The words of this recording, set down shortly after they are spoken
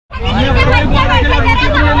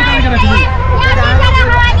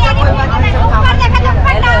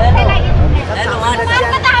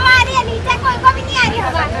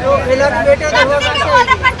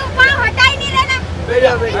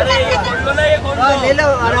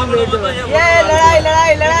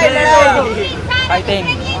Fighting.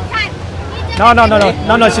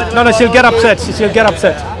 No, she'll get upset. She'll get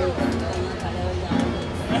upset.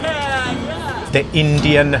 The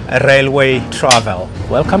Indian Railway travel.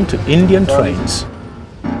 Welcome to Indian trains.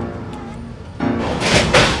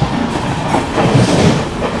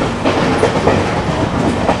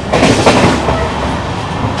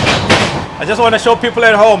 I just want to show people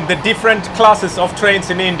at home the different classes of trains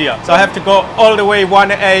in India. So I have to go all the way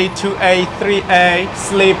 1A, 2A, 3A,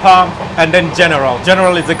 sleeper, and then general.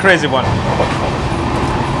 General is the crazy one.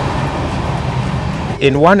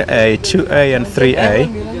 In 1A, 2A, and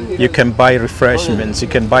 3A, you can buy refreshments, you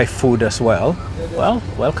can buy food as well. Well,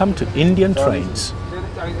 welcome to Indian trains.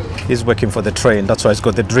 He's working for the train, that's why he's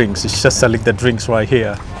got the drinks. He's just selling the drinks right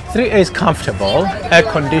here. 3A is comfortable, air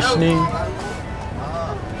conditioning,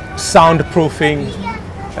 soundproofing,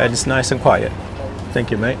 and it's nice and quiet.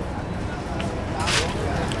 Thank you, mate.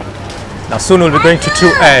 Now soon we'll be going to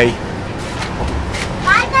 2A.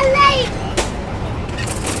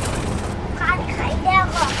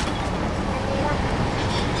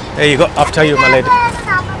 There you go, after you, my lady.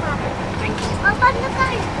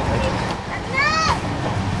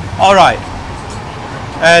 All right,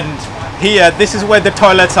 and here, this is where the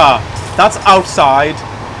toilets are. That's outside.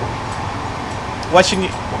 Washing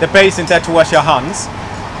the basin there to wash your hands.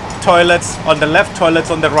 Toilets on the left,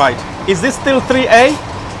 toilets on the right. Is this still 3A?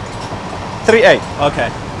 3A,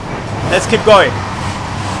 okay. Let's keep going.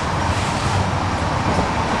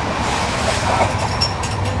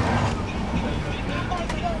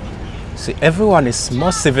 See, everyone is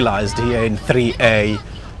more civilized here in 3A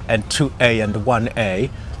and 2A and 1A.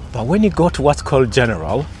 But when you go to what's called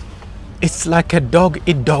general, it's like a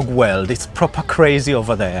dog-eat-dog world. It's proper crazy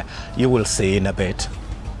over there. You will see in a bit.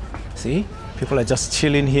 See, people are just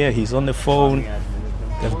chilling here. He's on the phone.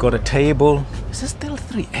 They've got a table. Is this still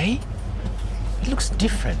 3A? It looks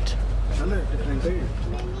different.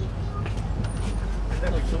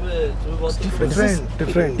 It's different.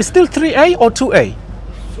 Different. It's still 3A or 2A?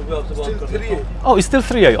 Still 3A. Oh, it's still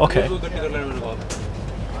 3A. Okay.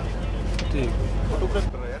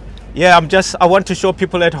 Yeah, I want to show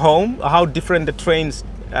people at home how different the trains,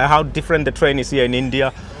 the train is here in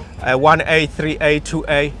India. 1A, 3A,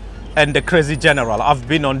 2A, and the crazy general. I've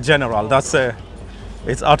been on general. That's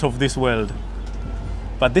it's out of this world.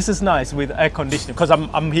 But this is nice with air conditioning because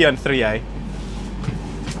I'm here in 3A.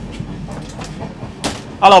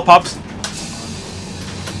 Hello, pups.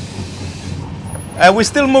 We're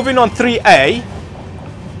still moving on 3A.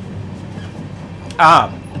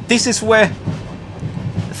 This is where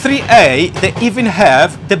 3A, they even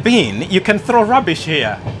have the bin. You can throw rubbish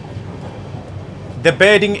here. The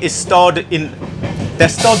bedding is stored in, they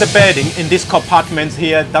store the bedding in these compartments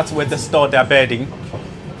here. That's where they store their bedding.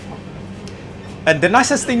 And the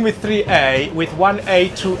nicest thing with 3A, with 1A,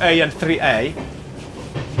 2A, and 3A,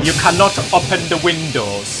 you cannot open the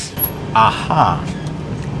windows. Aha.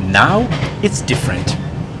 Now it's different.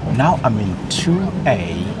 Now I'm in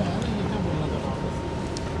 2A.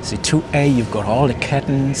 See, 2A, you've got all the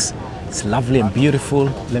curtains. It's lovely and beautiful.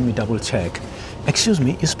 Let me double check. Excuse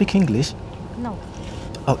me, you speak English? No.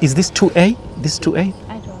 Oh, is this 2A? This 2A?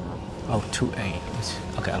 I don't know. Oh, 2A.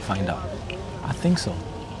 Okay, I'll find out. I think so.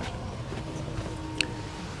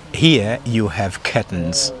 Here you have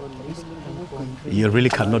curtains. You really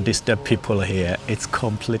cannot disturb people here. It's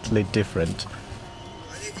completely different.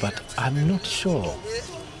 But I'm not sure.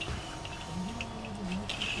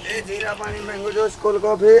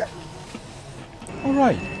 All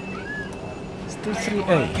right. Still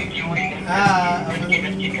 3A.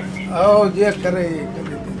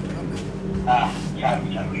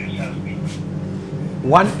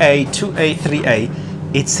 1A, 2A, 3A.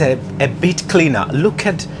 It's a bit cleaner. Look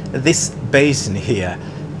at this basin here.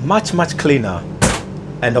 Much, much cleaner.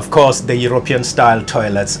 And of course, the European style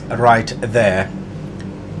toilets right there.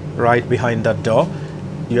 Right behind that door.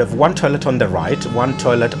 You have one toilet on the right, one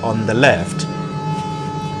toilet on the left.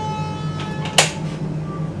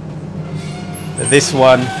 This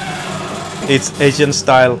one, it's Asian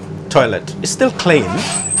style toilet. It's still clean.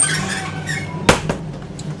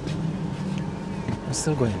 I'm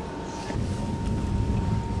still going.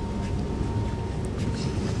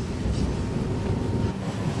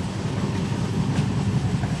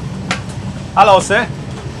 Hello, sir.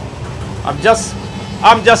 I'm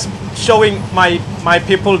just showing my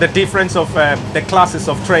people the difference of the classes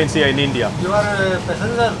of trains here in India. You are a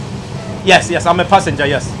passenger? Yes, I'm a passenger,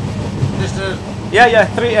 yes. Yeah,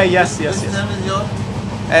 3A, yes. Which name is your?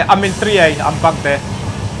 I'm in 3A, I'm back there.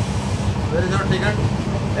 Where is your ticket?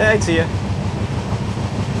 It's here.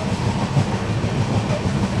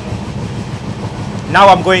 Now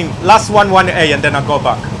I'm going last one 1A and then I go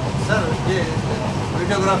back. Sir,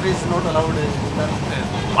 videography is not allowed in that.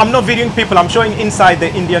 I'm not videoing people, I'm showing inside the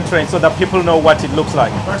Indian train so that people know what it looks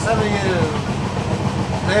like. But sir,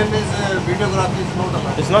 train is videography is not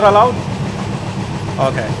allowed. It's not allowed?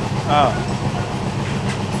 Okay.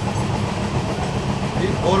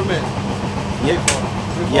 Before me. Yeah.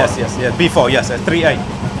 Before. Yes. Before, yes, 3A.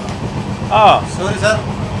 Sorry sir,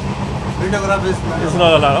 videography is not It's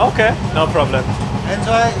allowed. not allowed. Okay, no problem.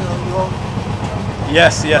 Enjoy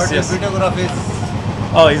Yes. but videography is...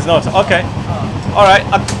 Oh, it's not. Okay. All right.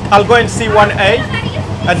 I'll go and see 1A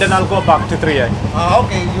and then I'll go back to 3A.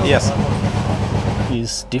 Okay. Yes.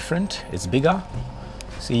 It's different. It's bigger.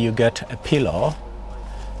 See, you get a pillow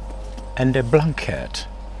and a blanket.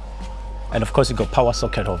 And of course, you got power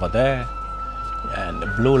socket over there and a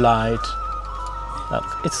blue light.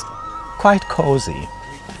 It's quite cozy.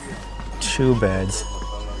 2 beds.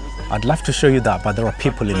 I'd love to show you that, but there are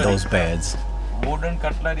people in those beds. Wooden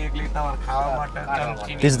cutlery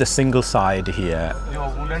This is the single side here.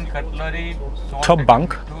 wooden cutlery, Top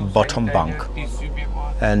bunk, bottom bunk.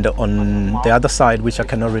 And on the other side, which I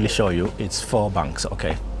cannot really show you, it's 4 bunks,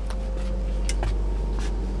 okay.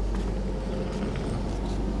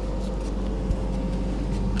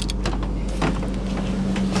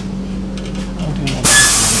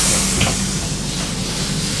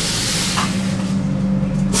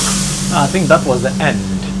 I think that was the end.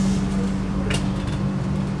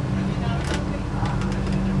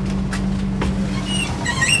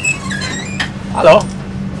 Hello.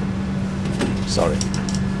 Sorry. I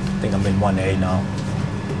think I'm in 1A now.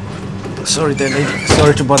 Sorry there, lady.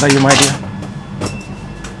 Sorry to bother you, my dear.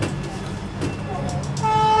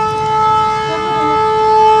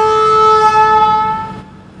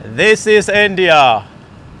 This is India.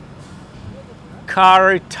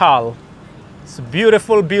 Karital. It's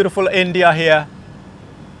beautiful, beautiful India here.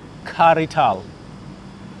 Karital.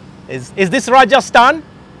 Is this Rajasthan?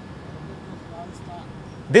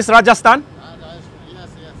 This Rajasthan? Yes.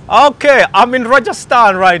 Okay, I'm in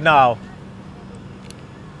Rajasthan right now.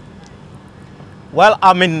 Well,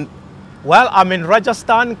 I'm in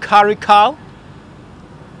Rajasthan, Karikal,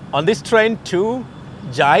 on this train to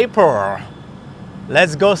Jaipur.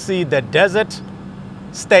 Let's go see the desert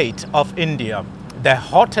state of India. The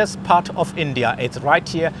hottest part of India. It's right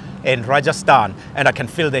here in Rajasthan, and I can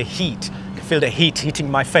feel the heat. I can feel the heat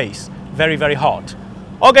hitting my face. Very, very hot.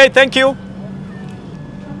 Okay, thank you.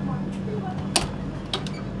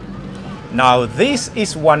 Now this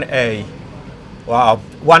is 1A. Wow,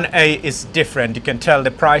 1A is different. You can tell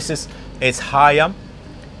the prices is higher.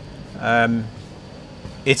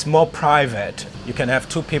 It's more private. You can have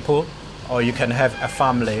 2 people or you can have a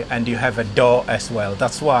family, and you have a door as well.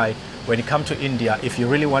 That's why when you come to India, if you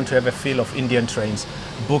really want to have a feel of Indian trains,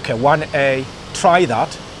 book a 1A, try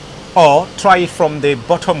that, or try it from the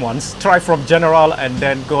bottom ones. Try from General and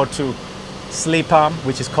then go to Sleeper,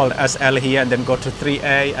 which is called SL here, and then go to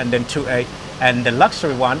 3A and then 2A. And the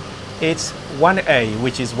luxury one, it's 1A,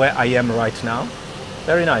 which is where I am right now.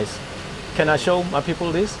 Very nice. Can I show my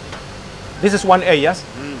people this? This is 1A, yes?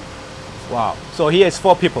 Wow. So here is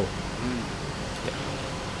 4 people.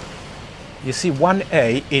 You see,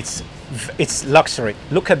 1A, it's luxury.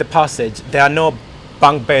 Look at the passage. There are no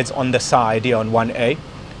bunk beds on the side here on 1A.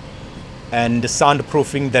 And the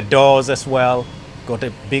soundproofing, the doors as well. Got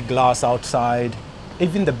a big glass outside.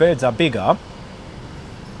 Even the beds are bigger.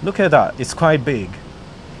 Look at that, it's quite big.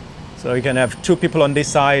 So you can have 2 people on this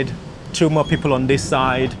side, 2 more people on this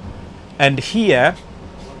side. And here,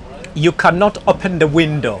 you cannot open the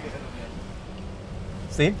window.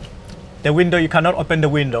 See? The window, you cannot open the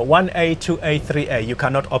window. 1A, 2A, 3A, you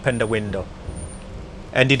cannot open the window.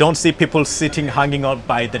 And you don't see people sitting, hanging out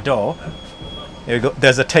by the door. There you go.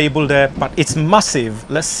 There's a table there, but it's massive.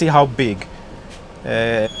 Let's see how big.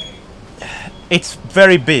 It's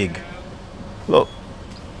very big. Look,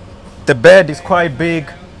 the bed is quite big.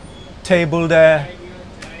 Table there.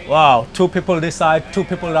 Wow, 2 people this side, 2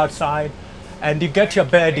 people outside. And you get your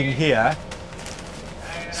bedding here.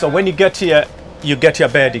 So when you get here, you get your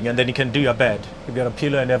bedding and then you can do your bed. You get a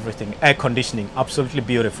pillow and everything. Air conditioning, absolutely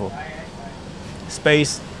beautiful.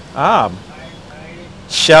 Space,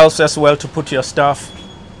 shelves as well to put your stuff.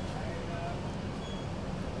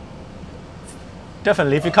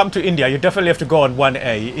 Definitely, if you come to India, you definitely have to go on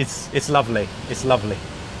 1A. It's lovely, it's lovely.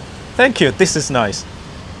 Thank you, this is nice.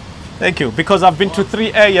 Thank you, because I've been to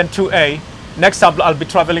 3A and 2A. Next up, I'll be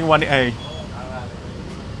traveling 1A.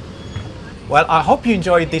 Well, I hope you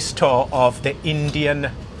enjoyed this tour of the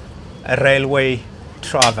Indian railway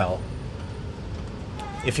travel.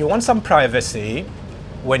 If you want some privacy,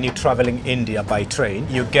 when you're traveling India by train,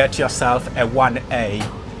 you get yourself a 1A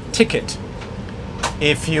ticket.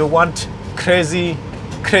 If you want crazy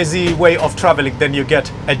way of traveling, then you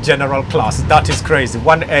get a general class. That is crazy.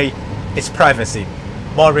 1A is privacy,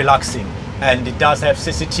 more relaxing, and it does have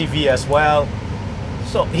CCTV as well.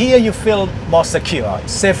 So here you feel more secure.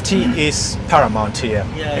 Safety is paramount here.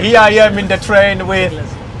 Here I am in the train with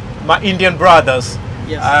my Indian brothers.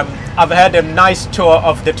 Yes. I've had a nice tour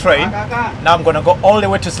of the train. Now I'm gonna go all the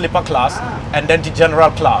way to sleeper class and then to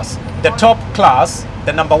general class. The top class,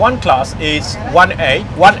 the number 1 class is 1A.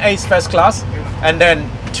 1A is first class, and then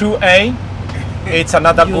 2A, it's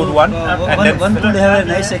another good one. And then one could have a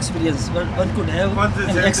nice experience. One could have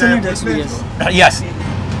an excellent experience. yes.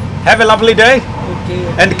 Have a lovely day.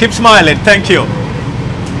 Okay. And keep smiling. Thank you.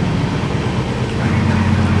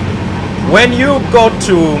 When you go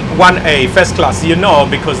to 1A first class, you know,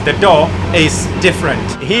 because the door is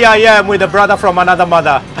different. Here I am with a brother from another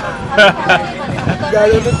mother.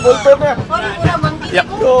 Yep.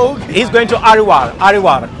 He's going to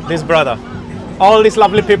Ariwar, this brother. All these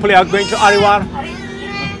lovely people are going to Ariwar.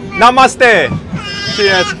 Namaste.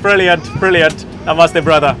 Yes, brilliant. Namaste,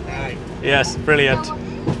 brother. Yes, brilliant.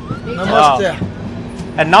 Namaste. Wow.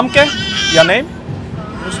 And Namke, your name?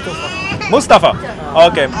 Mustafa.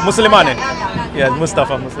 Okay, Muslimani. Yes,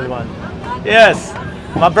 Mustafa, Muslimani. Yes,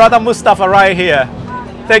 my brother Mustafa right here.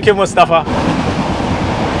 Thank you, Mustafa.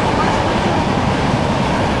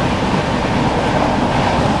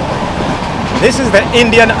 This is the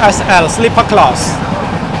Indian SL sleeper class.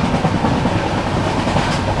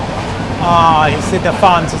 Ah, you see the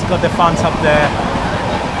fans, it's got the fans up there.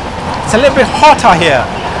 It's a little bit hotter here.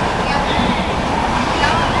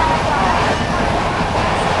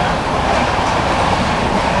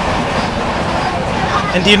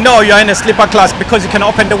 And you know you're in a sleeper class because you can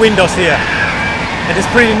open the windows here. It is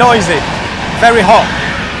pretty noisy, very hot.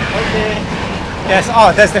 Okay. Yes,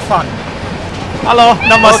 oh, there's the fan. Hello,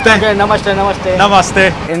 namaste. Okay, namaste.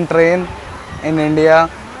 Namaste. In train in India,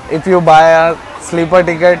 if you buy a sleeper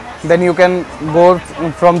ticket, then you can go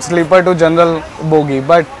from sleeper to general bogie.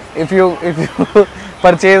 But if you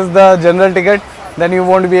purchase the general ticket, then you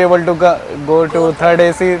won't be able to go to third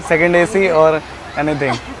AC, second AC, or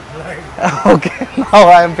anything. Okay, now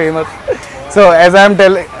I am famous. So as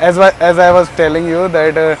I was telling you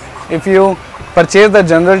that if you purchase the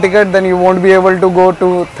general ticket, then you won't be able to go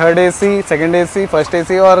to third AC, second AC, first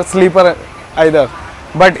AC, or sleeper either.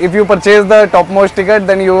 But if you purchase the topmost ticket,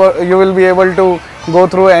 then you will be able to go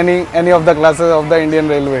through any of the classes of the Indian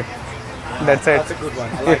Railway. That's it. That's a good one.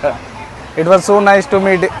 I like that. It was so nice to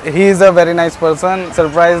meet. He is a very nice person.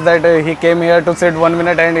 Surprised that he came here to sit 1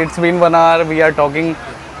 minute, and it's been 1 hour. We are talking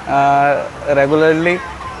regularly.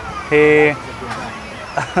 He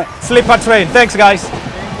Sleeper train. Thanks, guys.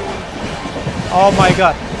 Oh my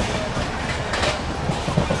God.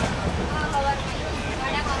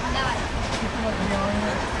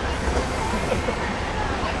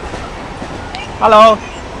 Hello.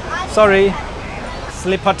 Sorry.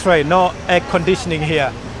 Sleeper train. No air conditioning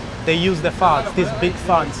here. They use the fans, these big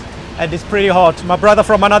fans, and it's pretty hot. My brother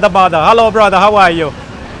from another mother. Hello, brother. How are you?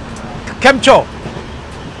 Kemcho.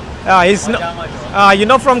 He's you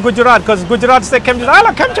know from Gujarat, because Gujarat say Kemcho.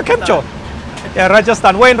 Hello, Kemcho. Yeah,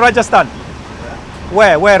 Rajasthan. Where in Rajasthan?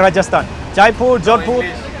 Where Rajasthan? Jaipur, Jodhpur?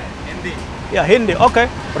 Hindi. Yeah, Hindi. Okay.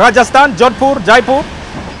 Rajasthan, Jodhpur, Jaipur?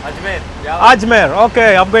 Ajmer.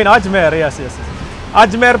 Okay, I'm going Ajmer. Yes.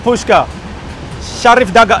 Ajmer, Pushkar.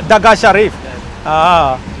 Sharif, Daga Sharif.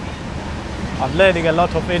 I'm learning a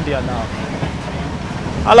lot of India now.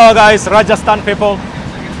 Hello, guys. Rajasthan people.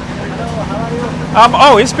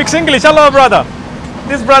 Oh, he speaks English. Hello, brother.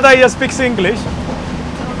 This brother here speaks English.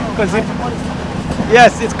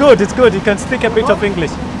 Yes, it's good. You can speak a bit of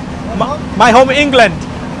English. My home, England.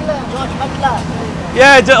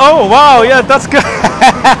 Yeah. Oh, wow. Yeah, that's good.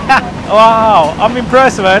 Wow. I'm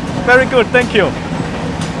impressed, man. Very good. Thank you.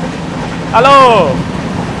 Hello.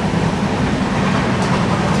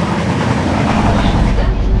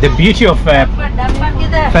 The beauty of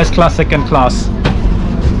first class, second class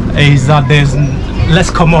is that there's less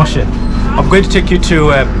commotion. I'm going to take you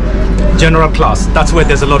to general class. That's where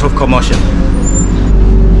there's a lot of commotion.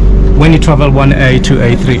 When you travel 1A,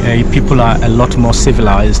 2A, 3A, people are a lot more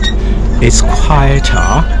civilized. It's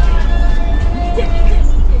quieter.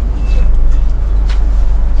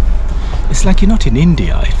 It's like you're not in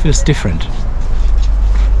India. It feels different.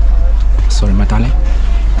 Sorry, my darling.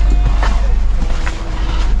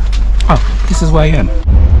 Oh, this is where I am.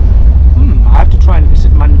 I have to try and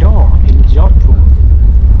visit Mandor in Jodhpur.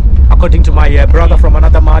 According to my brother from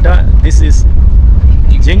another mother, this is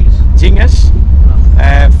Jingesh.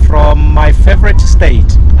 from my favorite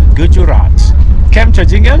state, Gujarat. Came to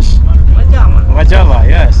Jingash? Rajava,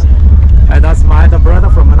 yes. And that's my other brother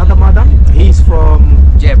from another mother. He's from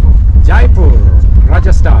Jaipur. Jaipur,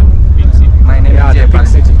 Rajasthan. My name Yeah, is the Jaipur. big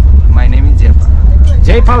city. My name is Jaipur.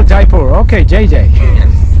 Jaipal Jaipur, okay, JJ.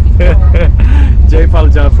 Jaipal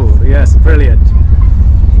Jaipur, yes, brilliant.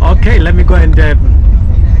 Okay, let me go and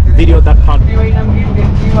video that part.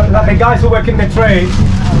 The guys who work in the train,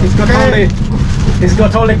 it's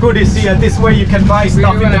got all the goodies here. This way you can buy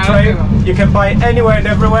stuff in the train. You can buy anywhere and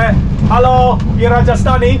everywhere. Hello, you're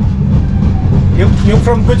Rajasthani? You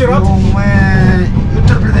from Gujarat?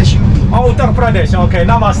 Uttar Pradesh. Oh, Uttar Pradesh, okay,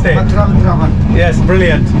 namaste. Yes,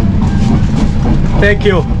 brilliant. Thank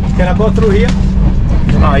you. Can I go through here?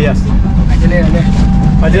 Ah, yes.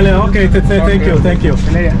 Ajale, okay, thank you.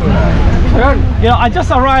 You know, I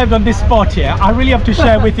just arrived on this spot here. I really have to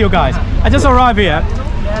share with you guys. I just arrived here,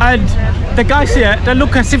 and the guys here, they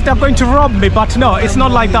look as if they're going to rob me, but no, it's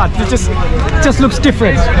not like that. It just looks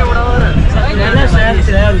different.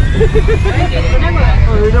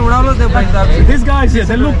 These guys here,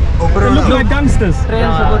 they look like gangsters.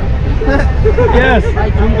 Yes.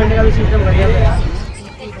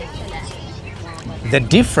 The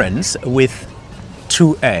difference with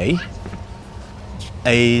 2A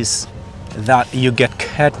is that you get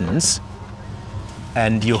curtains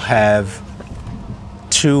and you have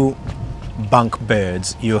 2 bunk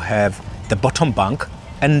beds. You have the bottom bunk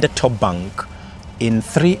and the top bunk. In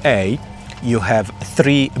 3A, you have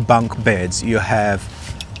 3 bunk beds. You have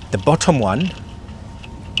the bottom one,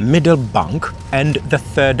 middle bunk, and the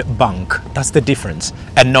third bunk. That's the difference,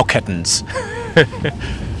 and no curtains.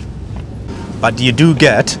 But you do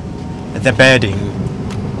get the bedding.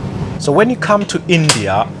 So when you come to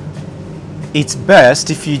India, it's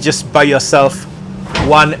best if you just buy yourself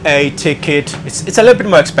 1A ticket. It's a little bit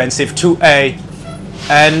more expensive, 2A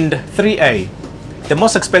and 3A. The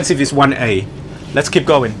most expensive is 1A. Let's keep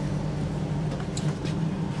going.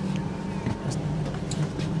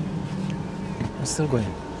 I'm still going.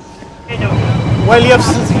 Well,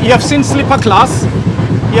 you have seen sleeper class.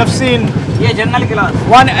 You have seen general class.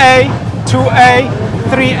 1A, 2A,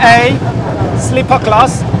 3A, sleeper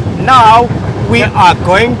class. Now we are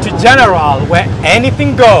going to general, where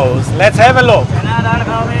anything goes. Let's have a look.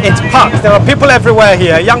 It's packed. There are people everywhere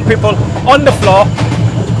here, young people on the floor.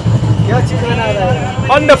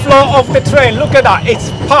 On the floor of the train. Look at that.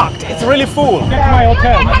 It's packed. It's really full. Get my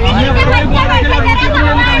hotel.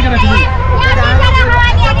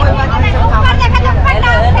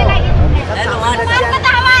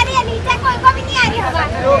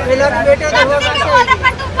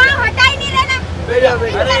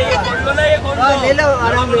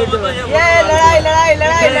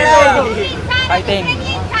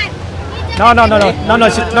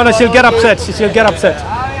 No, she'll get upset. She'll get upset.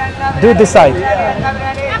 Do this side.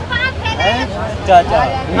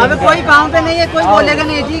 अबे कोई पाँव पे नहीं है, कोई बोलेगा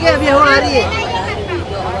नहीं, ठीक है, अभी हवा आ रही है,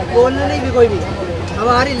 बोलना नहीं भी कोई भी,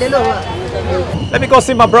 हवा आ रही, ले लो हवा. Let me go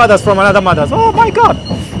see my brothers from another mother. Oh my God,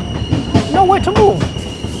 nowhere to move.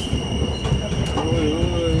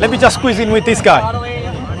 Let me just squeeze in with this guy.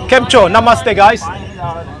 Kemcho, namaste guys.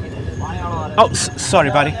 Oh, sorry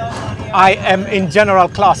buddy. I am in general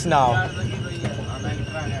class now.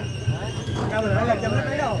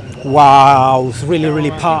 Wow, it's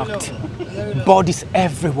really packed. Bodies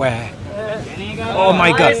everywhere. Oh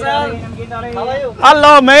my God.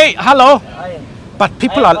 Hello mate, hello. But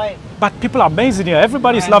people are amazing here.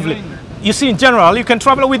 Everybody's lovely. You see, in general, you can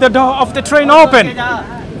travel with the door of the train open.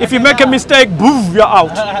 If you make a mistake, boom, you're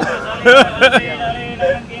out.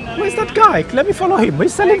 Where's that guy? Let me follow him.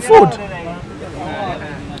 He's selling food.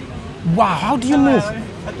 Wow, how do you move?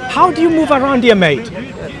 How do you move around here, mate?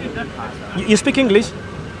 You speak English?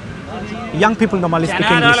 Young people normally speak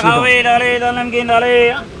English.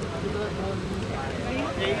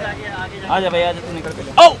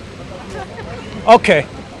 Oh! Okay.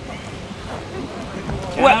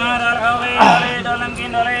 Well,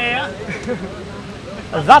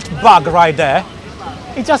 that bug right there,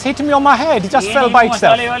 it just hit me on my head. It just fell by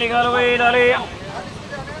itself.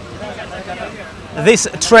 This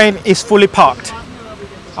train is fully parked.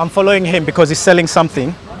 I'm following him because he's selling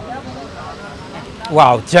something.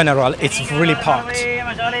 Wow, General, it's really parked.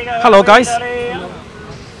 Hello, guys.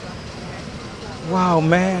 Wow,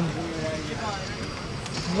 man.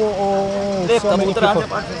 Whoa, so many people.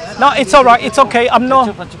 No, it's all right. It's okay.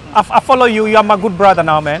 I follow you. You are my good brother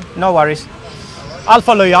now, man. No worries. I'll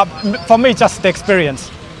follow you up. For me, just the experience.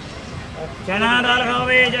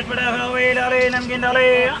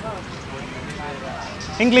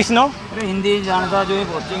 English, no? Hindi,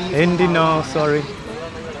 no, sorry.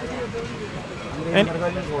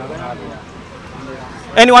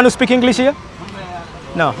 Anyone who speak English here?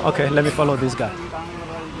 No. Okay, let me follow this guy.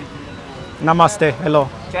 Namaste. Hello.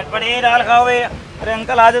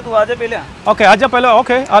 Okay, Aja Pelo.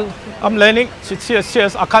 Okay, I'm learning.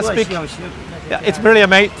 Cheers. I can't speak. Yeah, it's brilliant,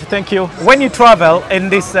 mate. Thank you. When you travel in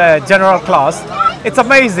this general class, it's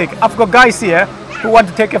amazing. I've got guys here who want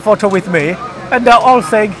to take a photo with me, and they're all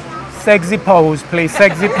saying, "Sexy pose, please.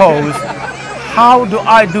 Sexy pose." How do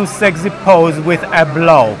I do sexy pose with a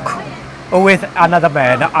bloke or with another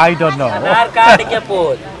man? I don't know.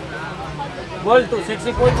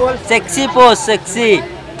 Sexy pose, sexy.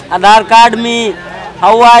 Aadhaar card me.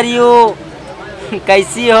 How are you?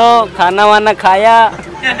 कैसी हो? खाना वाना खाया?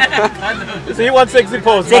 So you want sexy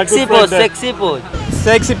pose? Sexy pose, sexy pose.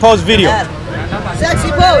 Sexy pose video.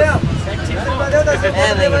 Sexy pose.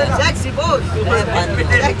 Sexy pose.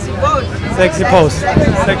 Sexy pose. Sexy pose.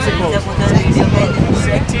 Sexy pose.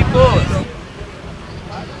 Sexy pose.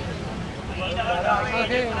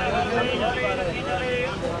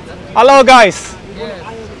 Hello guys.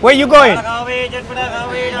 Where you going?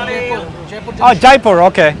 Oh, Jaipur.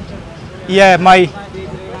 Okay. Yeah, my.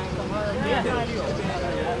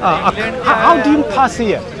 How do you pass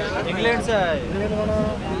here? England side.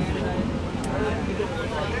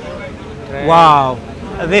 Wow,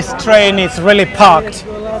 this train is really packed.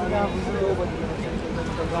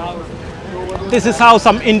 This is how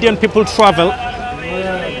some Indian people travel.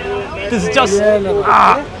 This is just.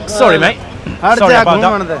 Sorry, mate. Sorry about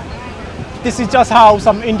that. This is just how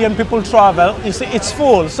some Indian people travel. You see, it's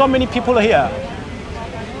full. So many people here.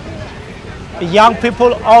 Young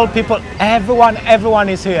people, old people, everyone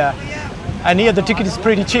is here. And here the ticket is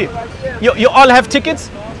pretty cheap. You all have tickets?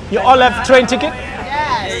 You all have train ticket?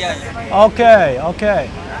 Yes. Okay.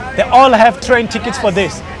 They all have train tickets for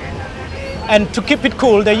this. And to keep it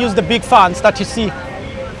cool, they use the big fans that you see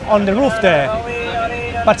on the roof there.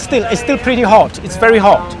 But still, it's still pretty hot. It's very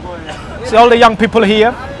hot. See all the young people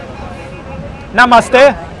here.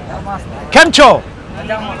 Namaste. Kemcho.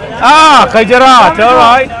 Gujarat. All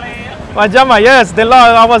right. Pajama, yes.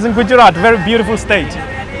 I was in Gujarat. Very beautiful state.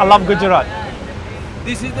 I love Gujarat.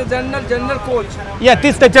 This is the general coach. Yeah,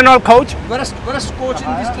 this is the general coach. Worst coach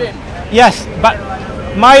in this train. Yes, but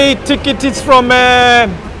my ticket is from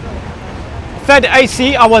third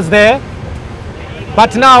AC. I was there,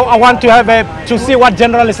 but now I want to have to see what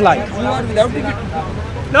general is like. You are without ticket?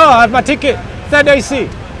 No, I have my ticket. Third AC.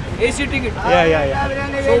 AC ticket? Yeah.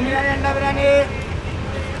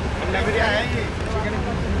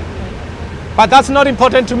 But that's not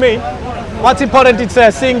important to me. What's important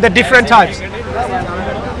is seeing the different types.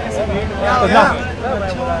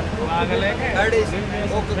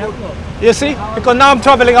 You see, because now I'm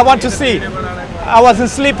traveling, I want to see. I was in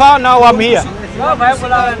sleeper, now I'm here.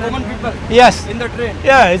 Common people Yes. in the train?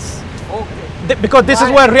 Yeah, it's Okay. because this is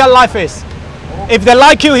where real life is. If they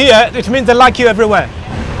like you here, it means they like you everywhere.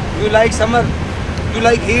 You like summer? You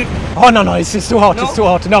like heat? Oh no, it's too hot. It's too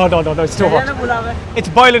hot. No, it's too hot. It's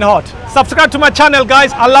boiling hot. Subscribe to my channel,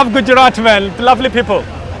 guys. I love Gujarat, man. Lovely people.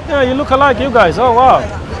 Yeah, you look alike, you guys. Oh wow.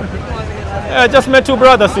 Yeah, I just met two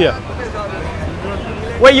brothers here.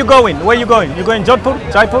 Where you going? You going Jodhpur?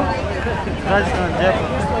 Jaipur? Rajasthan,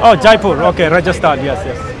 Jaipur. Oh, Jaipur. Okay, Rajasthan. Yes.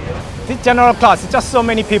 This general class, it's just so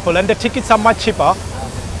many people, and the tickets are much cheaper.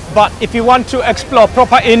 But if you want to explore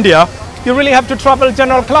proper India, you really have to travel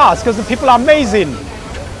general class because the people are amazing.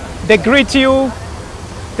 They greet you.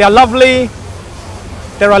 They are lovely.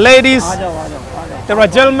 There are ladies. There are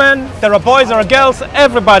gentlemen. There are boys. There are girls.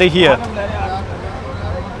 Everybody here.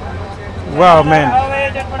 Wow, man.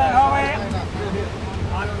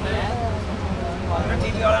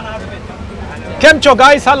 Kemcho,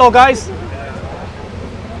 guys. Hello, guys.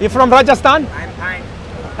 You from Rajasthan? I'm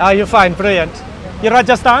fine. You're fine. Brilliant. You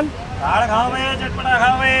Rajasthan?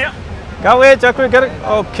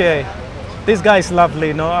 Okay. This guy is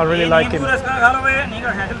lovely, no? I really like him.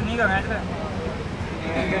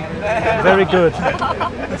 Very good.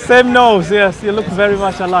 Same nose, yes. You look very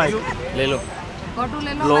much alike. ले लो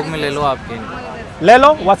blog में ले लो आपके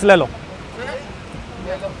Lelo? What's Lelo?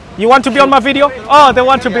 You want to be on my video? Oh, they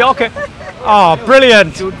want to be, okay. Oh,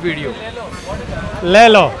 brilliant. Shoot video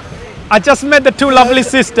Lelo. I just met the two lovely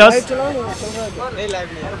sisters.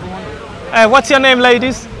 What's your name,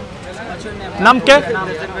 ladies? Namke?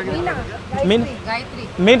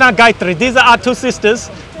 Meena Gayatri. These are our two sisters.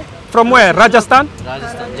 From where? Rajasthan?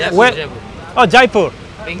 Rajasthan Where? Oh, Jaipur.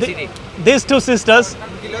 Pink city These two sisters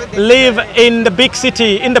live in the big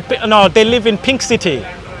city. They live in Pink City,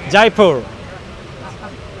 Jaipur.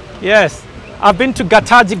 Yes, I've been to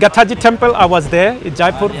Gataji Temple. I was there in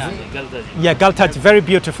Jaipur. Yeah, Galtaji, very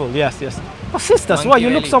beautiful. Yes. Oh, sisters, wow, you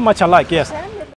look so much alike. Yes.